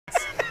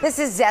This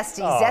is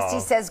Zesty.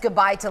 Zesty says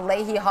goodbye to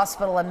Lahey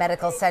Hospital and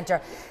Medical Center.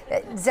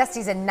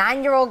 Zesty's a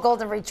 9-year-old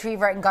golden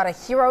retriever and got a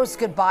hero's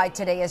goodbye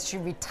today as she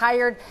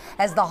retired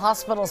as the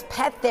hospital's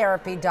pet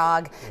therapy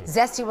dog.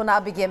 Zesty will now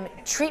begin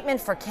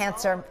treatment for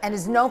cancer and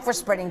is known for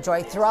spreading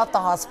joy throughout the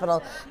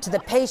hospital to the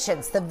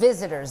patients, the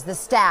visitors, the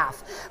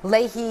staff.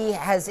 Lahey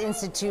has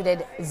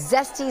instituted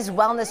Zesty's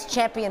Wellness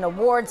Champion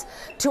Awards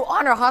to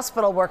honor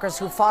hospital workers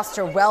who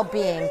foster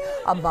well-being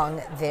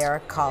among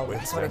their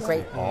colleagues. What a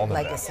great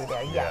legacy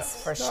there.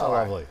 Yes, for sure. Oh,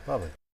 lovely, lovely.